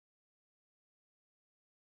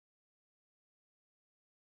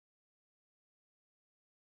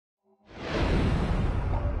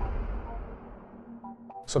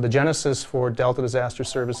So the genesis for Delta Disaster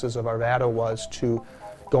Services of Arvada was to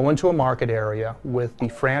go into a market area with the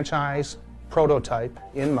franchise prototype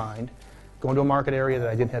in mind, go into a market area that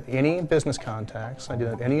I didn't have any business contacts, I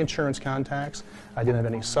didn't have any insurance contacts, I didn't have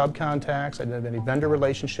any sub-contacts, I didn't have any vendor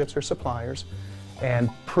relationships or suppliers, and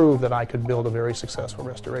prove that I could build a very successful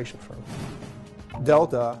restoration firm.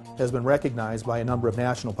 Delta has been recognized by a number of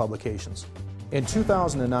national publications. In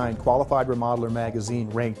 2009, Qualified Remodeler magazine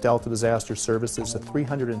ranked Delta Disaster Services the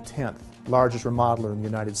 310th largest remodeler in the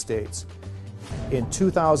United States. In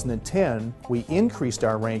 2010, we increased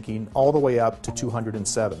our ranking all the way up to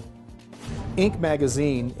 207. Inc.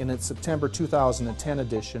 magazine, in its September 2010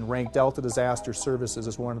 edition, ranked Delta Disaster Services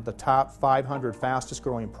as one of the top 500 fastest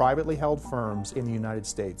growing privately held firms in the United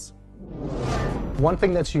States. One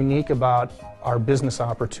thing that's unique about our business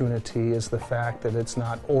opportunity is the fact that it's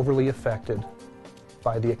not overly affected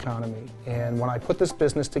by the economy. And when I put this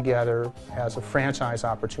business together as a franchise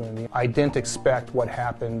opportunity, I didn't expect what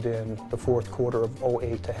happened in the fourth quarter of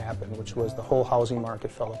 '08 to happen, which was the whole housing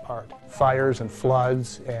market fell apart. Fires and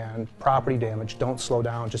floods and property damage don't slow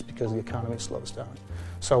down just because the economy slows down.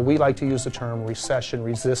 So we like to use the term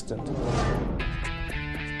recession-resistant.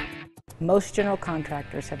 Most general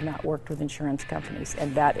contractors have not worked with insurance companies,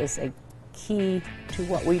 and that is a key to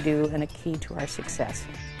what we do and a key to our success.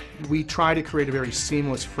 We try to create a very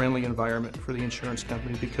seamless, friendly environment for the insurance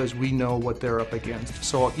company because we know what they're up against.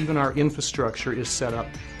 So even our infrastructure is set up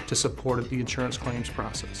to support the insurance claims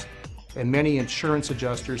process. And many insurance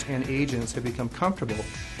adjusters and agents have become comfortable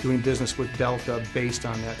doing business with Delta based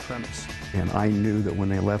on that premise. And I knew that when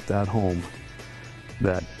they left that home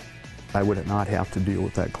that I would not have to deal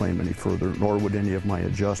with that claim any further, nor would any of my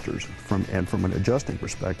adjusters. From an adjusting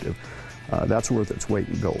perspective, that's worth its weight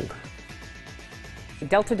in gold. The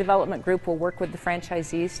Delta Development Group will work with the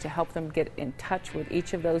franchisees to help them get in touch with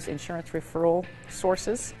each of those insurance referral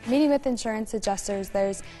sources. Meeting with insurance adjusters,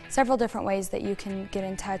 there's several different ways that you can get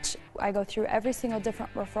in touch. I go through every single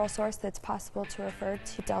different referral source that's possible to refer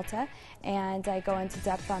to Delta, and I go into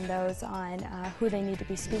depth on those, on who they need to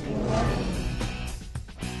be speaking with.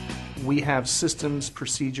 We have systems,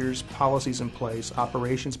 procedures, policies in place,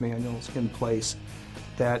 operations manuals in place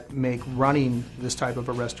that make running this type of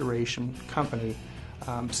a restoration company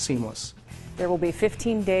seamless. There will be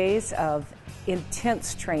 15 days of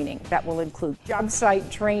intense training that will include job site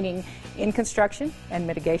training in construction and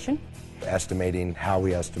mitigation. Estimating how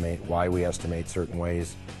we estimate, why we estimate certain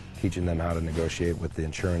ways, teaching them how to negotiate with the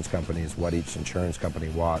insurance companies, what each insurance company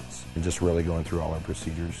wants, and just really going through all our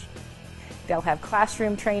procedures. They'll have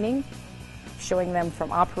classroom training, showing them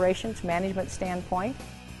from operations management standpoint,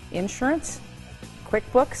 insurance,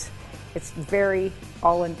 QuickBooks. It's a very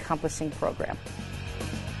all-encompassing program.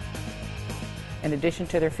 In addition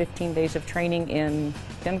to their 15 days of training in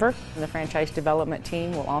Denver, the franchise development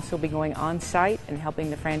team will also be going on-site and helping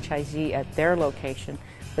the franchisee at their location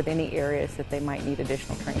with any areas that they might need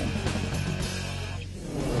additional training.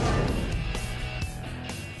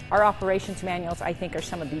 Our operations manuals, I think, are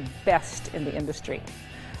some of the best in the industry.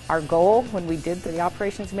 Our goal when we did the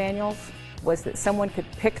operations manuals was that someone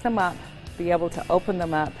could pick them up, be able to open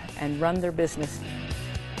them up, and run their business.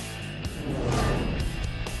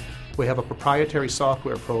 We have a proprietary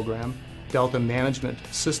software program, Delta Management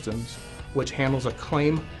Systems, which handles a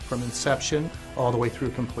claim from inception all the way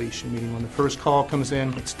through completion, meaning when the first call comes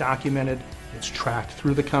in, it's documented, it's tracked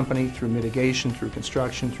through the company, through mitigation, through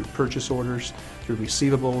construction, through purchase orders, through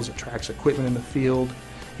receivables, it tracks equipment in the field,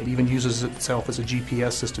 it even uses itself as a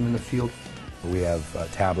GPS system in the field. We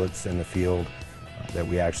have tablets in the field that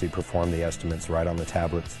we actually perform the estimates right on the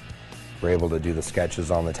tablets. We're able to do the sketches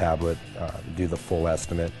on the tablet, do the full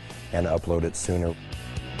estimate, and upload it sooner.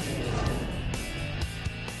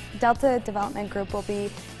 Delta Development Group will be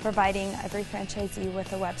providing every franchisee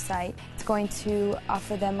with a website. It's going to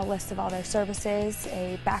offer them a list of all their services,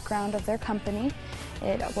 a background of their company.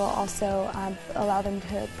 It will also allow them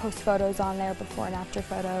to post photos on there, before and after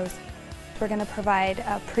photos. We're going to provide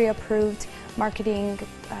pre-approved marketing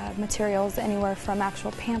materials, anywhere from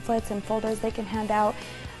actual pamphlets and folders they can hand out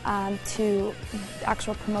to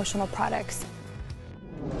actual promotional products.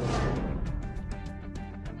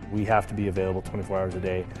 We have to be available 24 hours a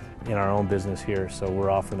day in our own business here, so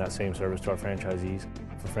we're offering that same service to our franchisees.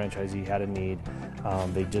 If a franchisee had a need,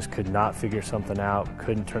 they just could not figure something out,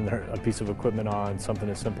 couldn't turn a piece of equipment on, something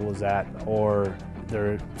as simple as that, or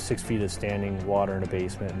they're 6 feet of standing water in a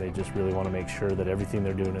basement and they just really want to make sure that everything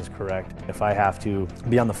they're doing is correct. If I have to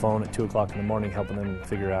be on the phone at 2 o'clock in the morning helping them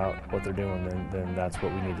figure out what they're doing, then that's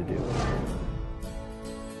what we need to do.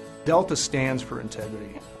 Delta stands for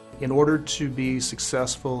integrity. In order to be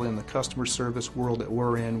successful in the customer service world that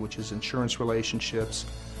we're in, which is insurance relationships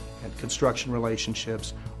and construction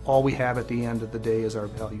relationships, all we have at the end of the day is our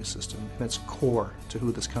value system, and it's core to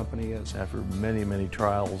who this company is. After many, many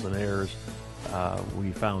trials and errors,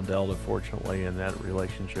 we found Delta, fortunately, and that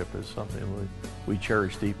relationship is something we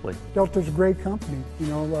cherish deeply. Delta's a great company. You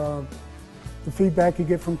know, the feedback you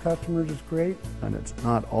get from customers is great. And it's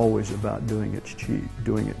not always about doing it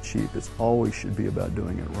cheap. It always should be about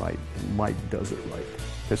doing it right, and Mike does it right.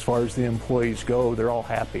 As far as the employees go, they're all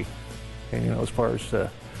happy. And you know, as far as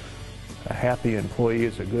a happy employee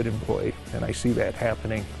is a good employee, and I see that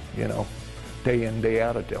happening, you know, day in, day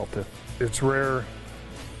out at Delta. It's rare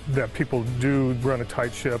that people do run a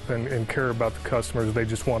tight ship and care about the customers. They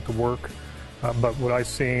just want the work. But what I've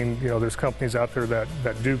seen, you know, there's companies out there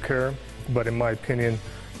that do care, but in my opinion,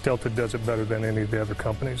 Delta does it better than any of the other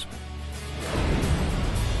companies.